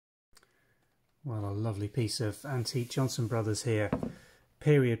Well, a lovely piece of antique Johnson Brothers here.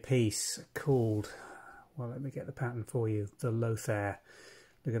 Period piece called, well, let me get the pattern for you, the Lothair.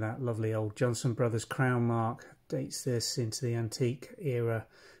 Look at that lovely old Johnson Brothers crown mark. Dates this into the antique era.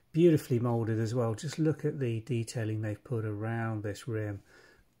 Beautifully moulded as well. Just look at the detailing they've put around this rim.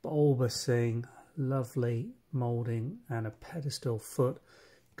 Bulbous, lovely moulding, and a pedestal foot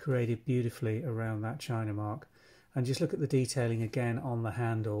created beautifully around that china mark. And just look at the detailing again on the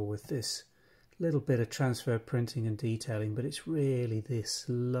handle with this little bit of transfer printing and detailing, but it's really this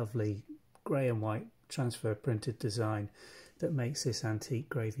lovely grey and white transfer printed design that makes this antique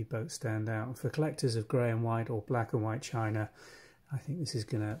gravy boat stand out. And for collectors of grey and white or black and white china, I think this is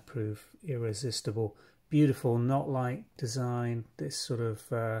going to prove irresistible. Beautiful knot-like design, this sort of,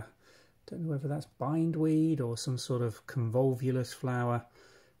 don't know whether that's bindweed or some sort of convolvulus flower,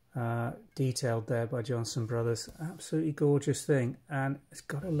 detailed there by Johnson Brothers. Absolutely gorgeous thing, and it's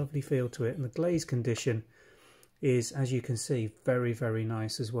got a lovely feel to it, and the glaze condition is, as you can see, very, very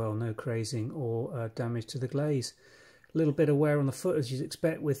nice as well. No crazing or damage to the glaze. A little bit of wear on the foot, as you'd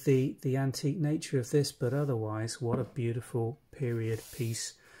expect with the antique nature of this, but otherwise, what a beautiful period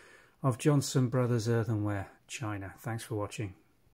piece of Johnson Brothers earthenware china. Thanks for watching.